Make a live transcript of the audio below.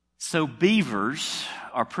So beavers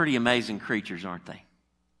are pretty amazing creatures, aren't they?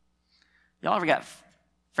 Y'all ever got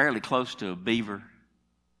fairly close to a beaver?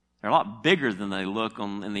 They're a lot bigger than they look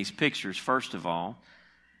in these pictures, first of all.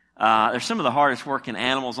 They're some of the hardest working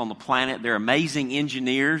animals on the planet. They're amazing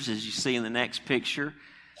engineers, as you see in the next picture.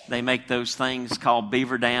 They make those things called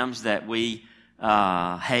beaver dams that we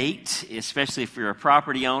hate, especially if you're a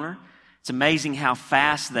property owner. It's amazing how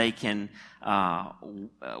fast they can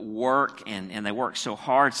work, and they work so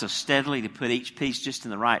hard, so steadily to put each piece just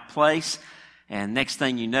in the right place. And next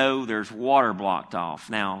thing you know, there's water blocked off.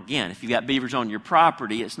 Now, again, if you've got beavers on your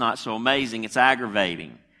property, it's not so amazing. It's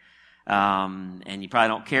aggravating. And you probably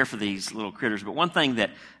don't care for these little critters. But one thing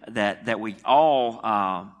that we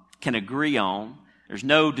all can agree on, there's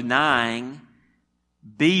no denying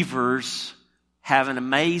beavers have an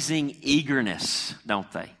amazing eagerness,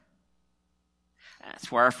 don't they? That's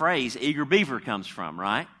where our phrase, eager beaver, comes from,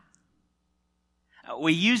 right?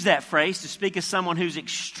 We use that phrase to speak of someone who's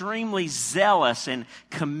extremely zealous and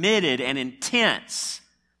committed and intense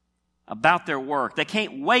about their work. They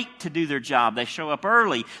can't wait to do their job. They show up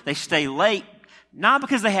early. They stay late, not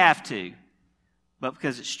because they have to, but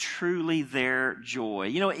because it's truly their joy.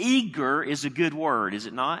 You know, eager is a good word, is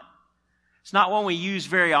it not? It's not one we use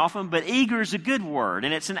very often, but eager is a good word,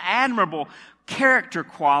 and it's an admirable character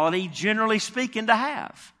quality, generally speaking, to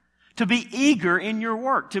have. To be eager in your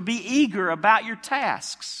work, to be eager about your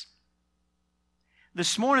tasks.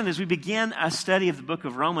 This morning, as we begin a study of the book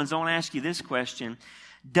of Romans, I want to ask you this question.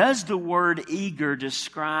 Does the word eager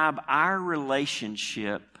describe our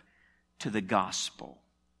relationship to the gospel?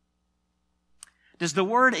 Does the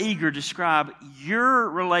word eager describe your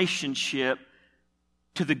relationship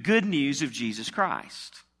to the good news of Jesus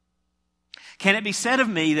Christ? Can it be said of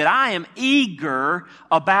me that I am eager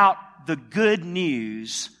about the good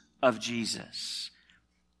news of Jesus?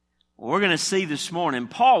 Well, we're going to see this morning,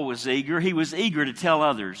 Paul was eager. He was eager to tell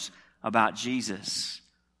others about Jesus.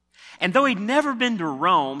 And though he'd never been to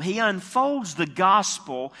Rome, he unfolds the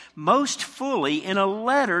gospel most fully in a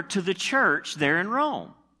letter to the church there in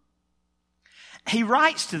Rome. He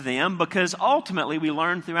writes to them because ultimately, we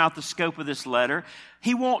learn throughout the scope of this letter,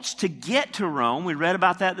 he wants to get to Rome. We read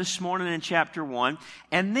about that this morning in chapter 1.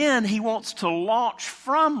 And then he wants to launch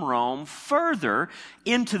from Rome further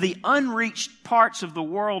into the unreached parts of the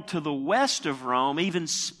world to the west of Rome, even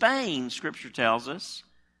Spain, Scripture tells us,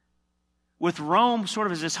 with Rome sort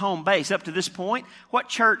of as his home base. Up to this point, what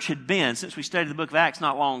church had been, since we studied the book of Acts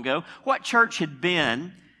not long ago, what church had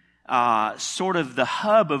been sort of the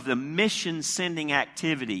hub of the mission-sending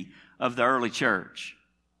activity of the early church?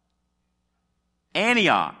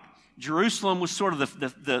 Antioch. Jerusalem was sort of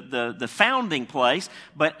the founding place,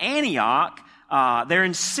 but Antioch, there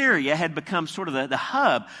in Syria, had become sort of the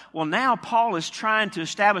hub. Well, now Paul is trying to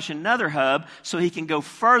establish another hub so he can go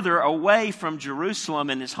further away from Jerusalem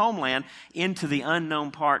and his homeland into the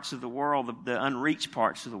unknown parts of the world, the unreached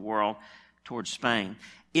parts of the world towards Spain.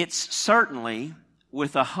 It's certainly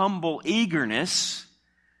with a humble eagerness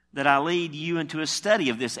that I lead you into a study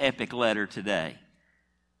of this epic letter today.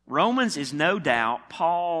 Romans is no doubt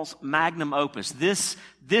Paul's magnum opus. This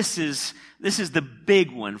is the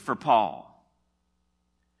big one for Paul.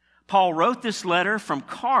 Paul wrote this letter from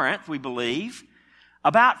Corinth, we believe,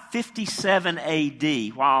 about 57 A.D.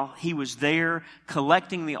 while he was there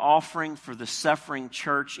collecting the offering for the suffering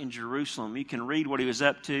church in Jerusalem. You can read what he was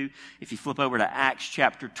up to if you flip over to Acts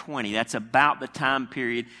chapter 20. That's about the time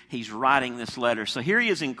period he's writing this letter. So here he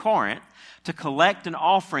is in Corinth to collect an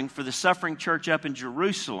offering for the suffering church up in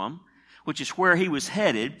Jerusalem, which is where he was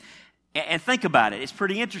headed. And think about it. It's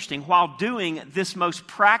pretty interesting. While doing this most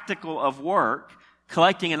practical of work,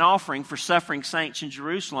 collecting an offering for suffering saints in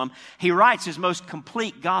Jerusalem, he writes his most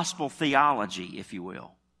complete gospel theology, if you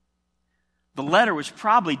will. The letter was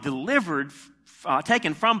probably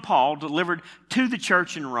taken from Paul, delivered to the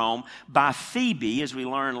church in Rome by Phoebe, as we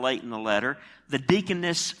learn late in the letter, the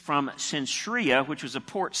deaconess from Cenchrea, which was a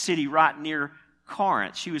port city right near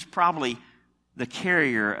Corinth. She was probably the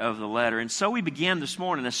carrier of the letter. And so we began this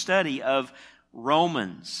morning a study of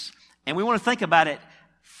Romans. And we want to think about it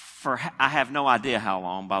for, I have no idea how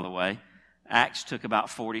long, by the way. Acts took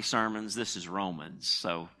about 40 sermons. This is Romans,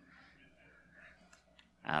 so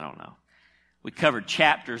I don't know. We covered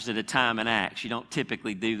chapters at a time in Acts. You don't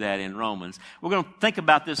typically do that in Romans. We're going to think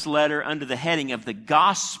about this letter under the heading of the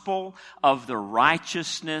gospel of the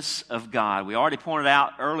righteousness of God. We already pointed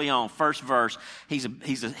out early on, first verse, he's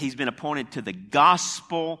been appointed to the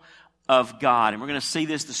gospel of God. And we're going to see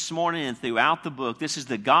this morning and throughout the book. This is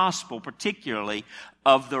the gospel, particularly,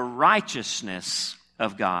 of the righteousness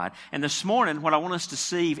of God. And this morning, what I want us to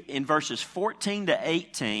see in verses 14 to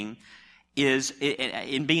 18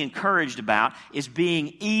 in being encouraged about is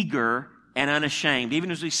being eager and unashamed.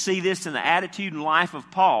 Even as we see this in the attitude and life of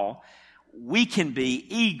Paul, we can be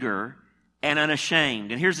eager and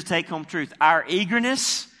unashamed. And here's the take-home truth. Our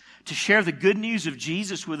eagerness to share the good news of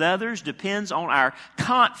Jesus with others depends on our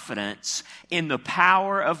confidence in the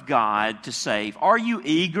power of God to save. Are you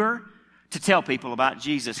eager to tell people about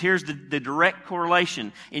Jesus? Here's the direct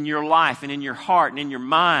correlation in your life and in your heart and in your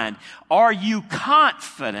mind. Are you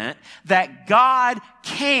confident that God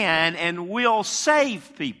can and will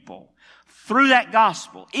save people through that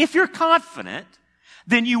gospel? If you're confident,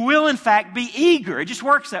 then you will in fact be eager. It just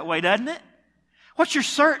works that way, doesn't it? What you're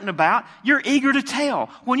certain about, you're eager to tell.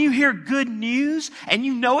 When you hear good news and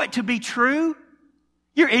you know it to be true,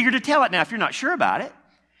 you're eager to tell it. Now, if you're not sure about it,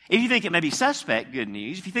 if you think it may be suspect good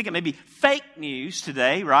news, if you think it may be fake news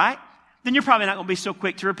today, right, then you're probably not going to be so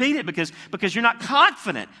quick to repeat it because you're not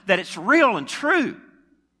confident that it's real and true.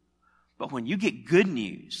 But when you get good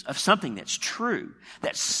news of something that's true,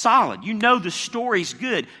 that's solid, you know the story's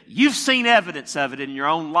good, you've seen evidence of it in your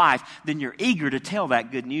own life, then you're eager to tell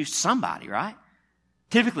that good news to somebody, right?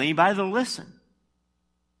 Typically, anybody that'll listen.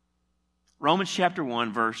 Romans chapter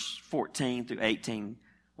 1, verse 14 through 18.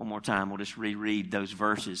 One more time, we'll just reread those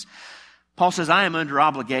verses. Paul says, I am under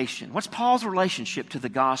obligation. What's Paul's relationship to the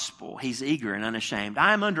gospel? He's eager and unashamed.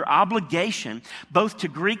 I am under obligation both to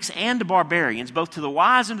Greeks and to barbarians, both to the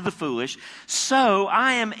wise and to the foolish. So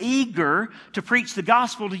I am eager to preach the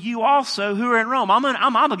gospel to you also who are in Rome.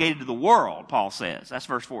 I'm obligated to the world, Paul says. That's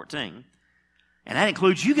verse 14. And that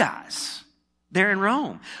includes you guys. They're in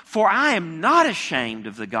Rome. For I am not ashamed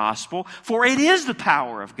of the gospel, for it is the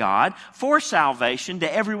power of God for salvation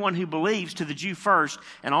to everyone who believes, to the Jew first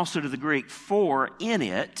and also to the Greek. For in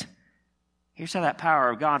it, here's how that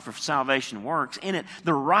power of God for salvation works. In it,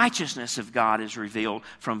 the righteousness of God is revealed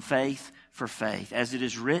from faith for faith. As it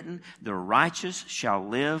is written, the righteous shall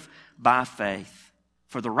live by faith.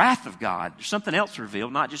 For the wrath of God, there's something else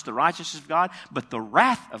revealed, not just the righteousness of God, but the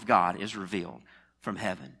wrath of God is revealed from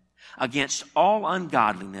heaven against all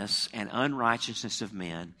ungodliness and unrighteousness of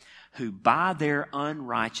men who by their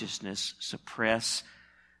unrighteousness suppress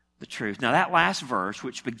the truth. Now that last verse,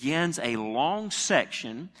 which begins a long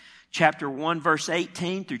section, chapter 1 verse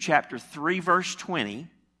 18 through chapter 3 verse 20,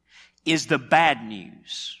 is the bad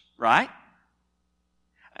news, right?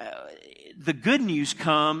 The good news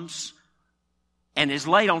comes and is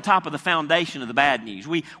laid on top of the foundation of the bad news.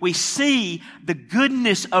 We see the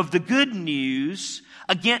goodness of the good news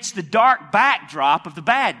against the dark backdrop of the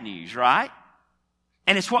bad news, right?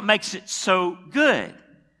 And it's what makes it so good.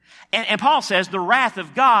 And Paul says the wrath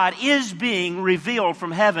of God is being revealed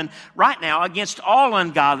from heaven right now against all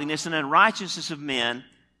ungodliness and unrighteousness of men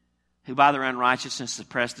who by their unrighteousness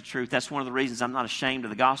suppress the truth. That's one of the reasons I'm not ashamed of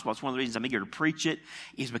the gospel. It's one of the reasons I'm eager to preach it,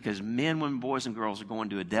 is because men, women, boys, and girls are going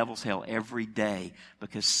to a devil's hell every day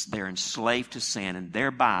because they're enslaved to sin and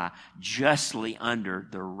thereby justly under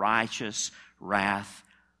the righteous wrath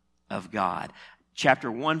of God.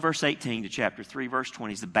 Chapter 1, verse 18 to chapter 3, verse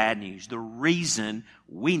 20 is the bad news. The reason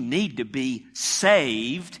we need to be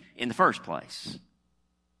saved in the first place.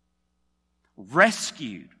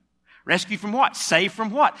 Rescued. Rescued from what? Saved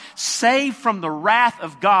from what? Saved from the wrath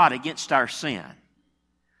of God against our sin.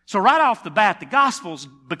 So right off the bat, the gospel's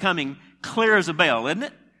becoming clear as a bell, isn't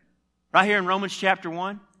it? Right here in Romans chapter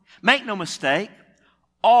 1. Make no mistake,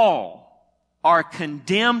 all are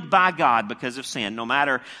condemned by God because of sin. No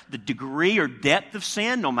matter the degree or depth of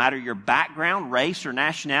sin, no matter your background, race, or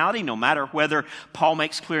nationality, no matter whether, Paul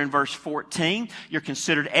makes clear in verse 14, you're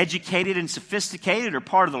considered educated and sophisticated or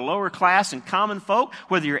part of the lower class and common folk,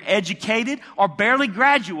 whether you're educated or barely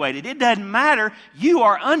graduated, it doesn't matter. You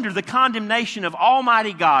are under the condemnation of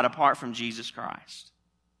Almighty God apart from Jesus Christ.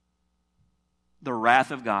 The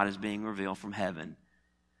wrath of God is being revealed from heaven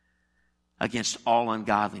against all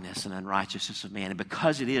ungodliness and unrighteousness of man. And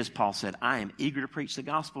because it is, Paul said, I am eager to preach the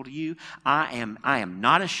gospel to you. I am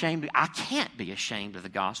not ashamed. I can't be ashamed of the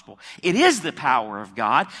gospel. It is the power of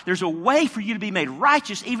God. There's a way for you to be made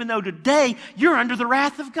righteous even though today you're under the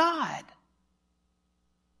wrath of God.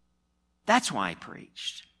 That's why I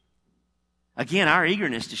preached. Again, our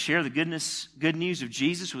eagerness to share the good news of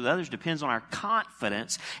Jesus with others depends on our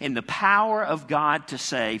confidence in the power of God to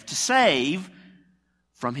save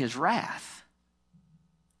from His wrath.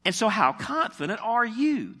 And so how confident are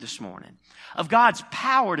you this morning of God's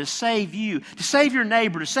power to save you, to save your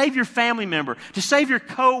neighbor, to save your family member, to save your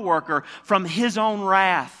coworker from His own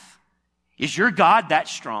wrath? Is your God that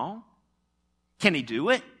strong? Can He do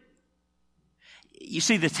it? You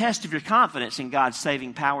see, the test of your confidence in God's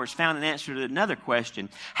saving power is found in answer to another question.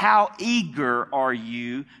 How eager are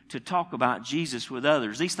you to talk about Jesus with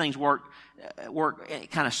others? These things work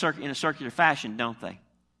kind of in a circular fashion, don't they?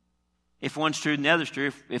 If one's true, then the other's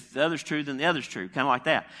true. If the other's true, then the other's true. Kind of like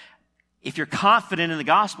that. If you're confident in the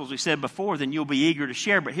gospel, as we said before, then you'll be eager to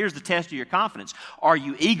share. But here's the test of your confidence. Are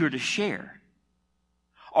you eager to share?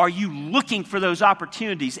 Are you looking for those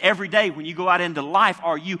opportunities every day when you go out into life?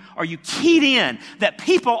 Are you keyed in that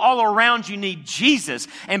people all around you need Jesus?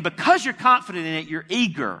 And because you're confident in it, you're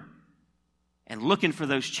eager and looking for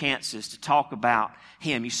those chances to talk about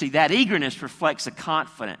Him. You see, that eagerness reflects a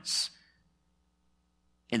confidence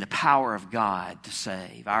in the power of God to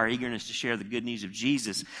save. Our eagerness to share the good news of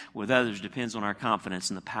Jesus with others depends on our confidence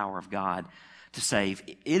in the power of God to save.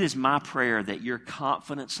 It is my prayer that your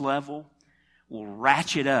confidence level will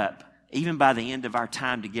ratchet up even by the end of our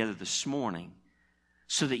time together this morning,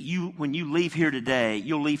 so that when you leave here today,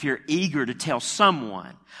 you'll leave here eager to tell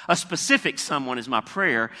someone, a specific someone is my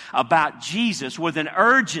prayer, about Jesus with an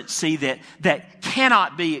urgency that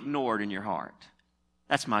cannot be ignored in your heart.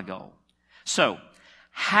 That's my goal. So,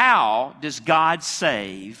 how does God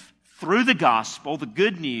save through the gospel, the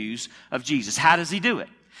good news of Jesus? How does He do it?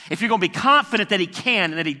 If you're going to be confident that He can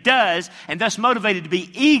and that He does, and thus motivated to be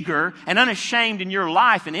eager and unashamed in your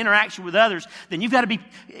life and interaction with others, then you've got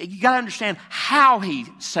to understand how He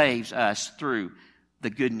saves us through the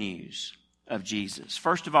good news of Jesus.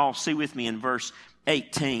 First of all, see with me in verse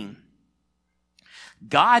 18.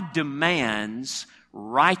 God demands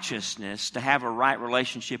righteousness to have a right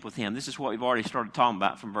relationship with Him. This is what we've already started talking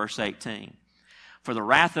about from verse 18. For the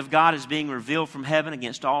wrath of God is being revealed from heaven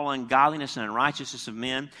against all ungodliness and unrighteousness of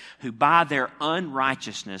men who by their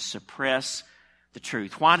unrighteousness suppress the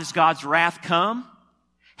truth. Why does God's wrath come?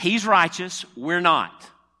 He's righteous, we're not.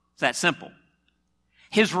 It's that simple.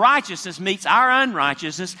 His righteousness meets our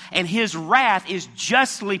unrighteousness, and His wrath is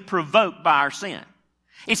justly provoked by our sin.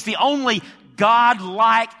 It's the only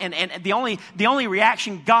God-like and the only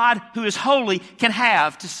reaction God, who is holy, can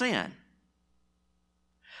have to sin.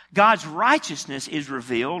 God's righteousness is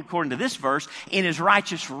revealed, according to this verse, in His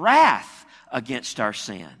righteous wrath against our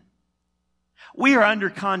sin. We are under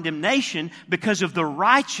condemnation because of the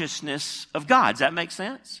righteousness of God. Does that make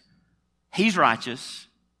sense? He's righteous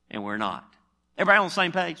and we're not. Everybody on the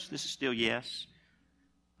same page? This is still yes.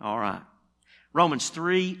 All right. Romans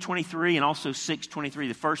 3:23 and also 6:23,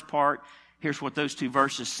 the first part. Here's what those two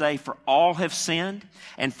verses say. For all have sinned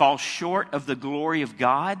and fall short of the glory of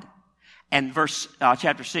God. And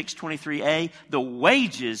chapter 6:23a, the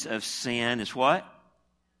wages of sin is what?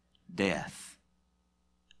 Death.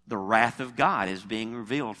 The wrath of God is being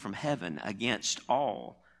revealed from heaven against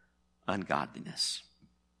all ungodliness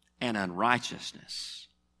and unrighteousness.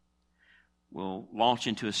 We'll launch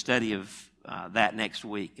into a study of that next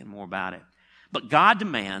week and more about it. But God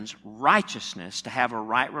demands righteousness to have a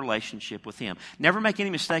right relationship with Him. Never make any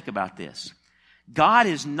mistake about this. God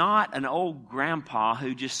is not an old grandpa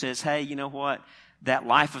who just says, hey, you know what? That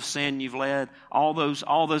life of sin you've led, all those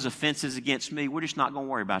offenses against me, we're just not going to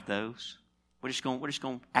worry about those. We're just going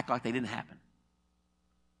to act like they didn't happen.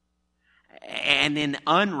 And in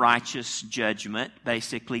unrighteous judgment,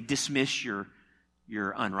 basically dismiss your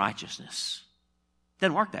unrighteousness. It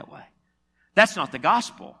doesn't work that way. That's not the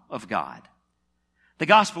gospel of God. The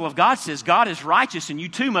gospel of God says God is righteous and you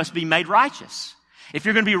too must be made righteous. If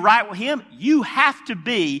you're going to be right with Him, you have to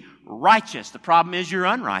be righteous. The problem is you're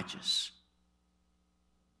unrighteous.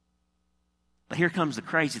 But here comes the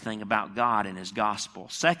crazy thing about God and His gospel.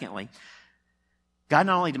 Secondly, God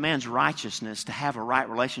not only demands righteousness to have a right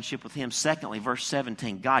relationship with Him. Secondly, verse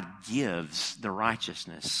 17, God gives the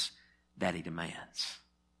righteousness that He demands.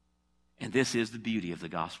 And this is the beauty of the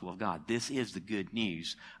gospel of God. This is the good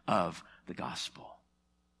news of the gospel.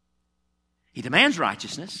 He demands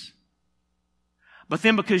righteousness. But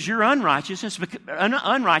then because you're unrighteous,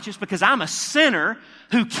 because I'm a sinner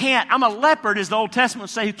who I'm a leopard, as the Old Testament would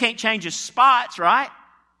say, who can't change his spots, right?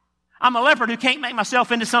 I'm a leopard who can't make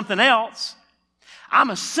myself into something else. I'm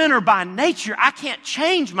a sinner by nature. I can't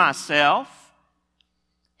change myself.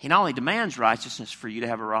 He not only demands righteousness for you to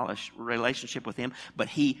have a relationship with Him, but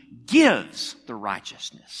He gives the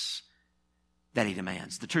righteousness that He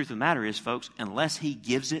demands. The truth of the matter is, folks, unless He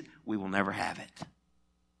gives it, we will never have it.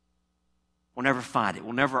 We'll never find it.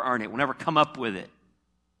 We'll never earn it. We'll never come up with it.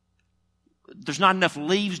 There's not enough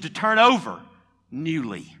leaves to turn over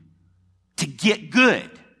newly to get good.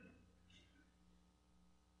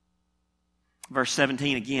 Verse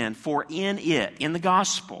 17 again, for in the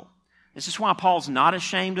gospel, this is why Paul's not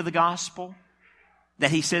ashamed of the gospel.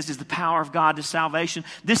 that he says is the power of God to salvation.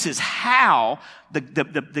 This is how the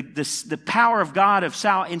power of God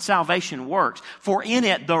in salvation works. For in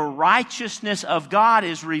it, the righteousness of God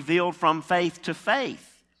is revealed from faith to faith.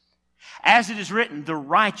 As it is written, the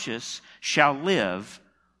righteous shall live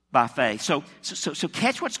by faith. So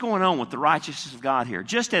catch what's going on with the righteousness of God here.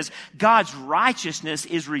 Just as God's righteousness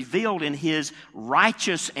is revealed in his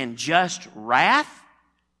righteous and just wrath,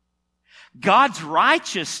 God's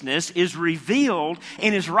righteousness is revealed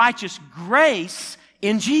in his righteous grace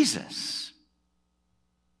in Jesus.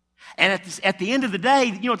 And at the end of the day,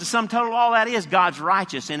 you know what the sum total of all that is? God's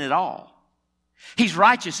righteous in it all. He's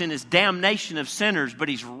righteous in his damnation of sinners, but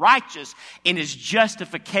he's righteous in his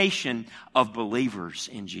justification of believers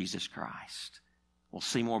in Jesus Christ. We'll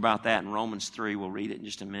see more about that in Romans 3. We'll read it in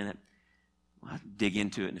just a minute. We'll dig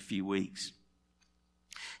into it in a few weeks.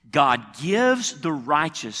 God gives the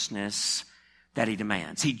righteousness that he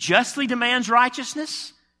demands. He justly demands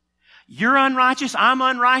righteousness. You're unrighteous, I'm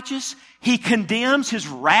unrighteous. He condemns, his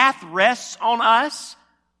wrath rests on us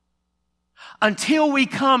until we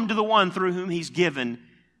come to the one through whom he's given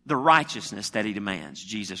the righteousness that he demands,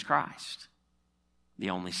 Jesus Christ, the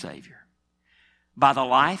only Savior. By the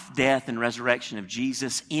life, death, and resurrection of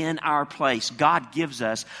Jesus in our place, God gives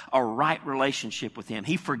us a right relationship with him.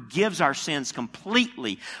 He forgives our sins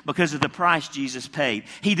completely because of the price Jesus paid.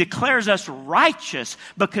 He declares us righteous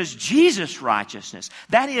because Jesus' righteousness,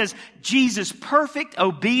 that is, Jesus' perfect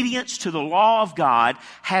obedience to the law of God,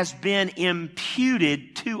 has been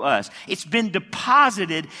imputed to us. It's been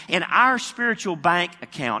deposited in our spiritual bank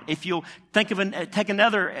account. If you'll take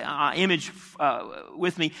another image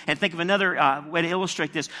with me and think of another way to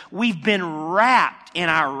illustrate this. We've been wrapped in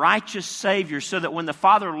our righteous Savior so that when the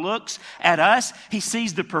Father looks at us, he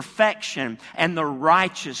sees the perfection and the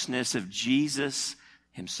righteousness of Jesus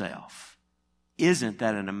himself. Isn't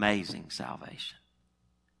that an amazing salvation?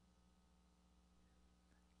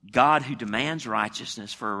 God, who demands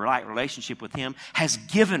righteousness for a right relationship with him, has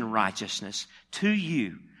given righteousness to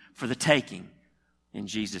you for the taking in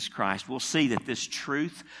Jesus Christ. We'll see that this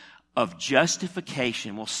truth of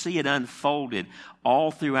justification, we'll see it unfolded all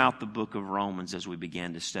throughout the book of Romans as we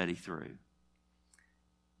begin to study through.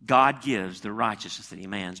 God gives the righteousness that he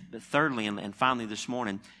demands. But thirdly, and finally this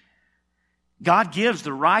morning, God gives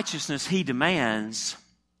the righteousness he demands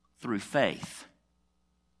through faith.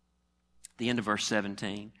 The end of verse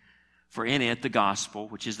 17. For in it, the gospel,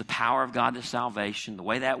 which is the power of God to salvation, the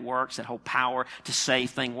way that works, that whole power to save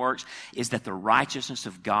thing works, is that the righteousness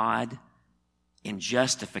of God in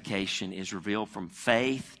justification is revealed from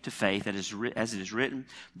faith to faith. As it is written,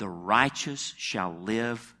 the righteous shall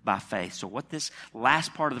live by faith. So what this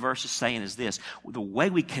last part of the verse is saying is this: the way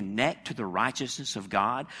we connect to the righteousness of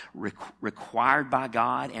God, required by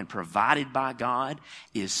God and provided by God,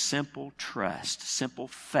 is simple trust, simple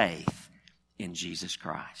faith in Jesus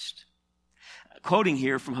Christ. Quoting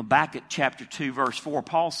here from Habakkuk chapter 2, verse 4,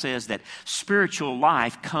 Paul says that spiritual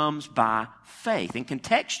life comes by faith. And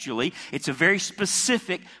contextually, it's a very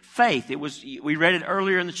specific faith. We read it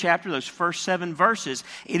earlier in the chapter, those first 7 verses.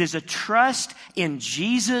 It is a trust in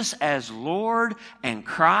Jesus as Lord and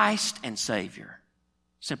Christ and Savior.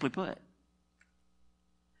 Simply put.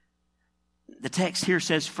 The text here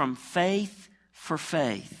says from faith for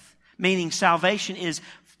faith, meaning salvation is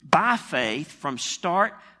by faith from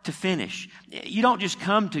start to finish. You don't just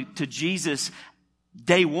come to Jesus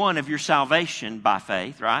day one of your salvation by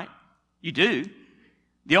faith, right? You do.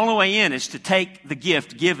 The only way in is to take the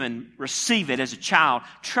gift given, receive it as a child,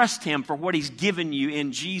 trust him for what he's given you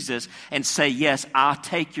in Jesus, and say, yes, I'll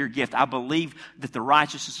take your gift. I believe that the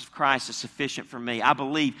righteousness of Christ is sufficient for me. I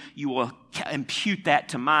believe you will impute that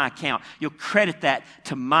to my account. You'll credit that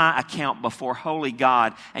to my account before holy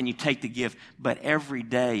God, and you take the gift. But every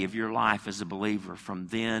day of your life as a believer, from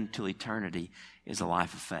then till eternity, is a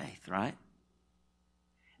life of faith, right?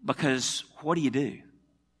 Because what do?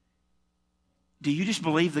 Do you just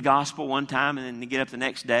believe the gospel one time and then get up the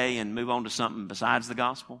next day and move on to something besides the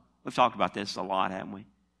gospel? We've talked about this a lot, haven't we?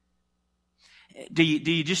 Do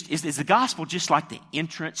you just, is the gospel just like the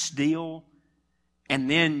entrance deal? And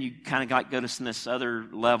then you kind of like go to this other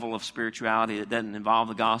level of spirituality that doesn't involve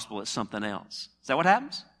the gospel, it's something else. Is that what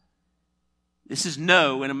happens? This is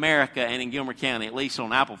no in America and in Gilmer County, at least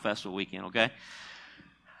on Apple Festival weekend, okay?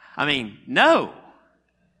 I mean, no.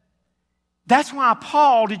 That's why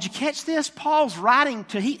Paul, did you catch this? Paul's writing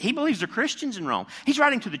to, he believes they're Christians in Rome. He's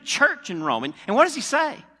writing to the church in Rome. And what does he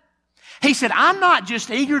say? He said, I'm not just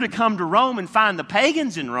eager to come to Rome and find the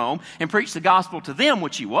pagans in Rome and preach the gospel to them,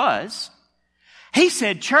 which he was. He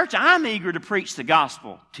said, church, I'm eager to preach the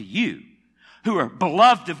gospel to you who are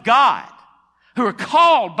beloved of God, who who are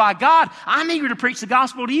called by God, I'm eager to preach the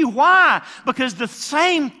gospel to you. Why? Because the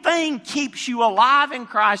same thing keeps you alive in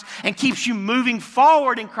Christ and keeps you moving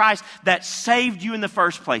forward in Christ that saved you in the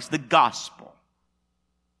first place, the gospel.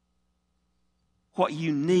 What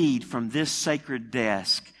you need from this sacred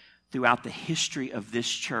desk throughout the history of this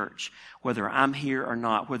church, whether I'm here or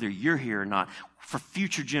not, whether you're here or not, for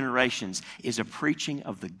future generations, is a preaching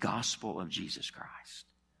of the gospel of Jesus Christ,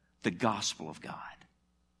 the gospel of God.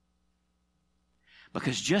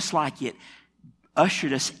 Because just like it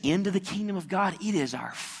ushered us into the kingdom of God, it is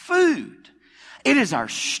our food. It is our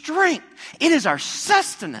strength. It is our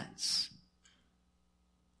sustenance.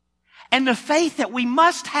 And the faith that we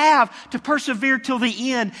must have to persevere till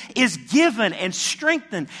the end is given and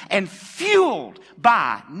strengthened and fueled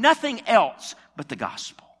by nothing else but the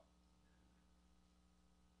gospel.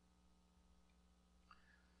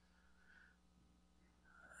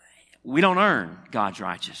 We don't earn God's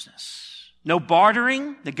righteousness. No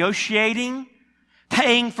bartering, negotiating,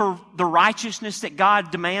 paying for the righteousness that God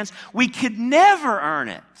demands. We could never earn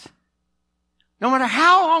it, no matter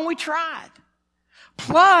how long we tried.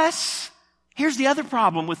 Plus, here's the other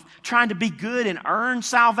problem with trying to be good and earn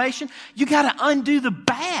salvation. You got to undo the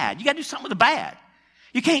bad. You got to do something with the bad.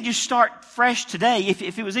 You can't just start fresh today.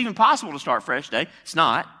 If it was even possible to start fresh today, it's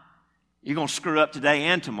not. You're going to screw up today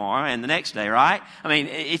and tomorrow and the next day, right? I mean,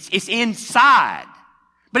 it's inside.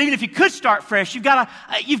 But even if you could start fresh, you've got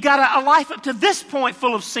a life up to this point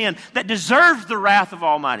full of sin that deserves the wrath of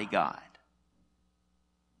Almighty God.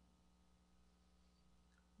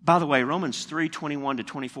 By the way, Romans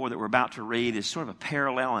 3:21-24 that we're about to read is sort of a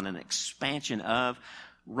parallel and an expansion of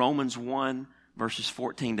Romans 1, verses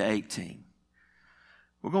 14-18.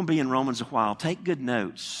 We're going to be in Romans a while. Take good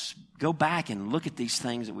notes. Go back and look at these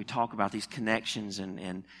things that we talk about, these connections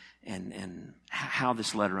and how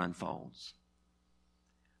this letter unfolds.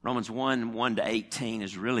 Romans 1:1-18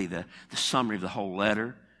 is really the summary of the whole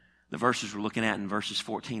letter. The verses we're looking at in verses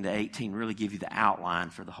 14-18 really give you the outline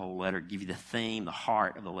for the whole letter, give you the theme, the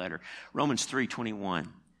heart of the letter. Romans 3:21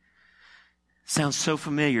 sounds so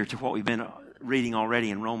familiar to what we've been reading already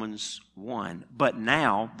in Romans 1. But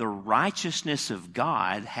now the righteousness of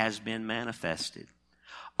God has been manifested.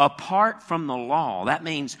 Apart from the law, that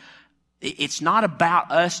means it's not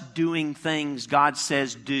about us doing things God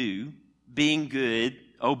says do, being good,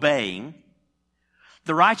 obeying.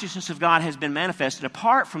 The righteousness of God has been manifested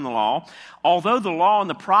apart from the law. Although the law and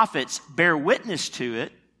the prophets bear witness to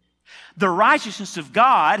it, the righteousness of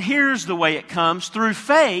God, here's the way it comes, through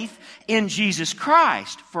faith in Jesus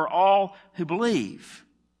Christ for all who believe.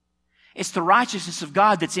 It's the righteousness of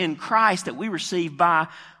God that's in Christ that we receive by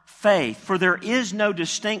faith. For there is no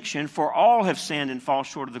distinction, for all have sinned and fall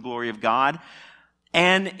short of the glory of God.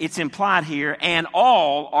 And it's implied here, and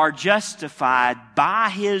all are justified by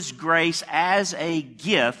His grace as a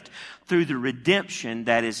gift through the redemption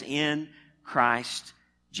that is in Christ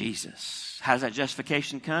Jesus. How does that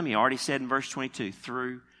justification come? He already said in verse 22,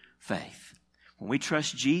 through faith. When we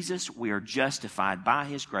trust Jesus, we are justified by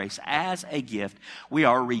His grace as a gift. We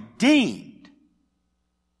are redeemed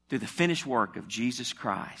through the finished work of Jesus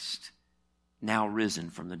Christ, now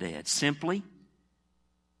risen from the dead. Simply,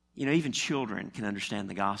 even children can understand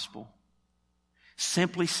the gospel.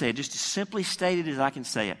 Simply said, just as simply stated as I can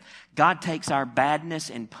say it, God takes our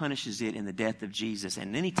badness and punishes it in the death of Jesus.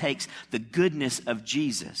 And then He takes the goodness of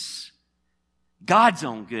Jesus, God's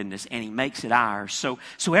own goodness, and He makes it ours.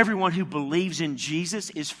 So everyone who believes in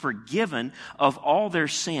Jesus is forgiven of all their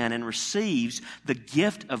sin and receives the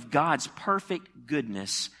gift of God's perfect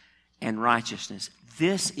goodness and righteousness.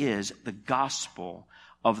 This is the gospel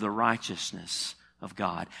of the righteousness of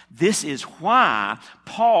God. This is why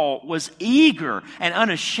Paul was eager and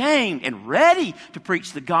unashamed and ready to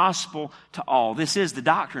preach the gospel to all. This is the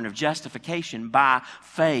doctrine of justification by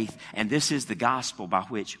faith, and this is the gospel by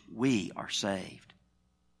which we are saved.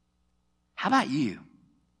 How about you?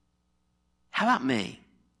 How about me?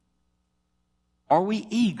 Are we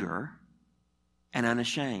eager and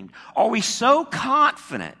unashamed? Are we so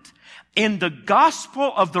confident in the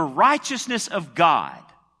gospel of the righteousness of God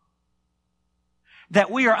that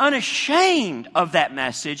we are unashamed of that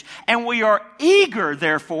message, and we are eager,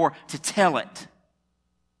 therefore, to tell it?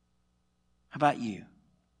 How about you?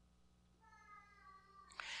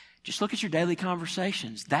 Just look at your daily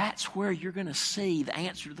conversations. That's where you're going to see the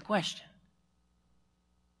answer to the question.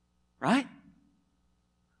 Right?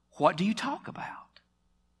 What do you talk about?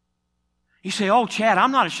 You say, oh, Chad,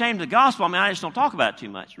 I'm not ashamed of the gospel. I just don't talk about it too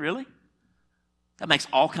much. Really? That makes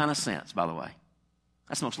all kind of sense, by the way.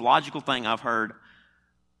 That's the most logical thing I've heard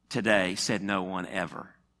today, said no one ever.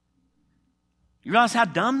 You realize how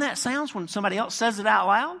dumb that sounds when somebody else says it out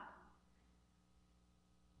loud?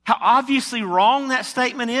 How obviously wrong that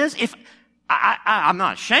statement is? If I'm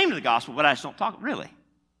not ashamed of the gospel, but I just don't talk. Really?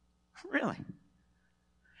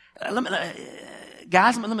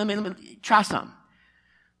 Guys, let me try something.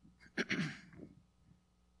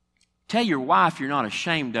 Tell your wife you're not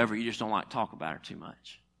ashamed of her, you just don't like to talk about her too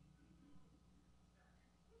much.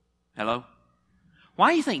 Hello?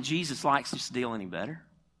 Why do you think Jesus likes this deal any better?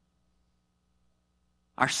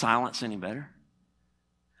 Our silence any better?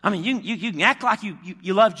 I mean, you can act like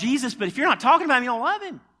you love Jesus, but if you're not talking about him, you don't love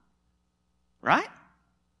him. Right?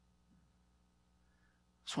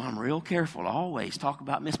 That's why I'm real careful to always talk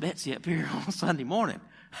about Miss Betsy up here on Sunday morning.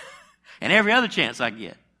 And every other chance I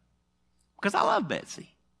get. Because I love Betsy.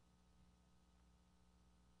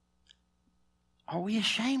 Are we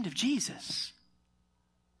ashamed of Jesus?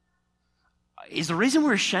 Is the reason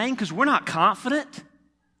we're ashamed because we're not confident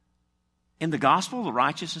in the gospel, the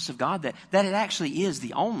righteousness of God, that it actually is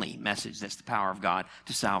the only message that's the power of God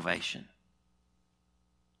to salvation?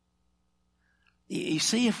 You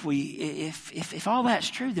see, if all that's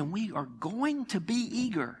true, then we are going to be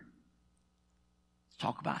eager to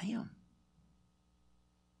talk about him.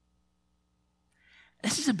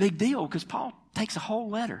 This is a big deal because Paul takes a whole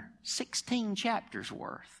letter, 16 chapters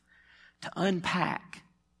worth, to unpack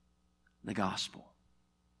the gospel.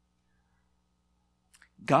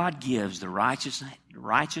 God gives the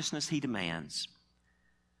righteousness he demands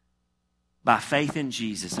by faith in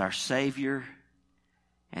Jesus, our Savior,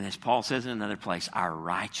 and as Paul says in another place, our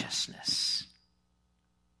righteousness.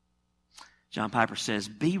 John Piper says,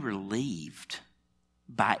 be relieved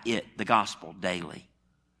by it, the gospel, daily.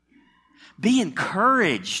 Be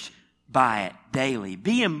encouraged by it daily.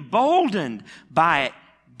 Be emboldened by it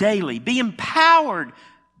daily. Be empowered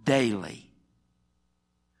daily.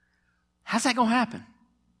 How's that going to happen?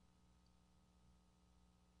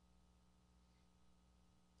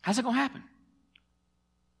 How's it going to happen?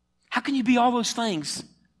 How can you be all those things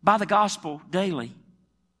by the gospel daily?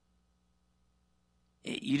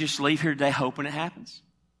 You just leave here today hoping it happens.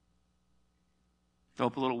 Throw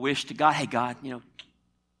up a little wish to God. Hey, God,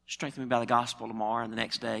 strengthen me by the gospel tomorrow and the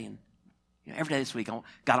next day. And every day this week, God,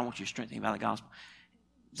 I want you to strengthen me by the gospel.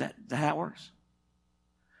 Is that how it works?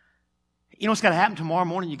 You know what's got to happen tomorrow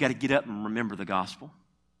morning? You've got to get up and remember the gospel.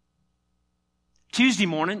 Tuesday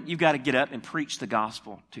morning, you've got to get up and preach the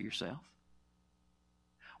gospel to yourself.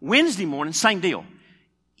 Wednesday morning, same deal.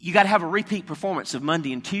 You got to have a repeat performance of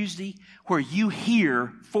Monday and Tuesday where you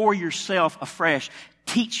hear for yourself afresh,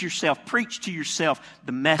 teach yourself, preach to yourself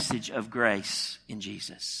the message of grace in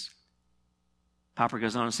Jesus. Piper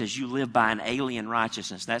goes on and says, you live by an alien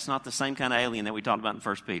righteousness. That's not the same kind of alien that we talked about in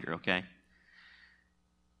 1 Peter, okay?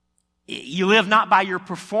 You live not by your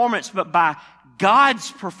performance, but by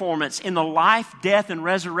God's performance in the life, death, and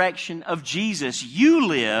resurrection of Jesus. You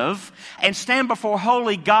live and stand before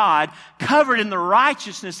holy God covered in the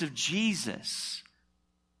righteousness of Jesus.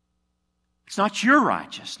 It's not your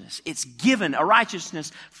righteousness. It's given, a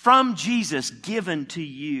righteousness from Jesus given to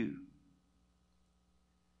you.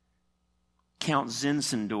 Count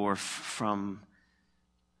Zinzendorf from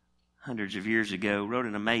hundreds of years ago wrote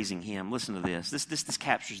an amazing hymn. Listen to this. This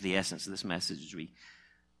captures the essence of this message as we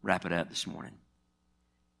wrap it up this morning.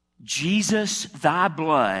 Jesus, thy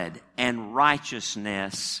blood and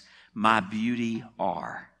righteousness my beauty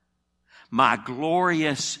are, my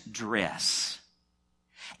glorious dress.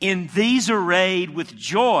 In these arrayed with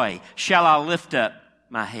joy shall I lift up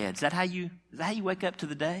my head. Is that how you wake up to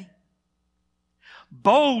the day?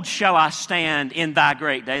 Bold shall I stand in thy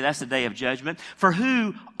great day. That's the day of judgment. For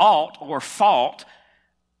who ought or fault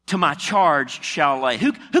to my charge shall lay?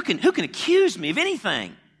 Who can accuse me of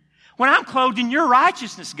anything? When I'm clothed in your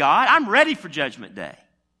righteousness, God, I'm ready for judgment day.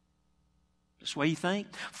 That's the way you think?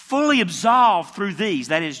 Fully absolved through these,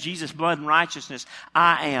 that is Jesus' blood and righteousness,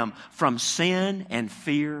 I am from sin and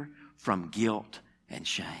fear, from guilt and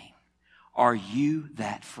shame. Are you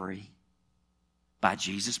that free by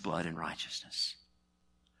Jesus' blood and righteousness?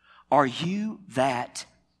 Are you that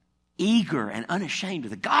eager and unashamed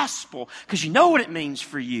of the gospel because you know what it means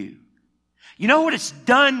for you? You know what it's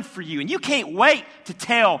done for you, and you can't wait to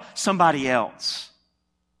tell somebody else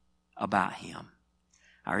about him.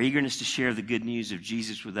 Our eagerness to share the good news of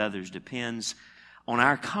Jesus with others depends on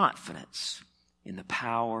our confidence in the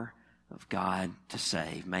power of God to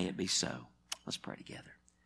save. May it be so. Let's pray together.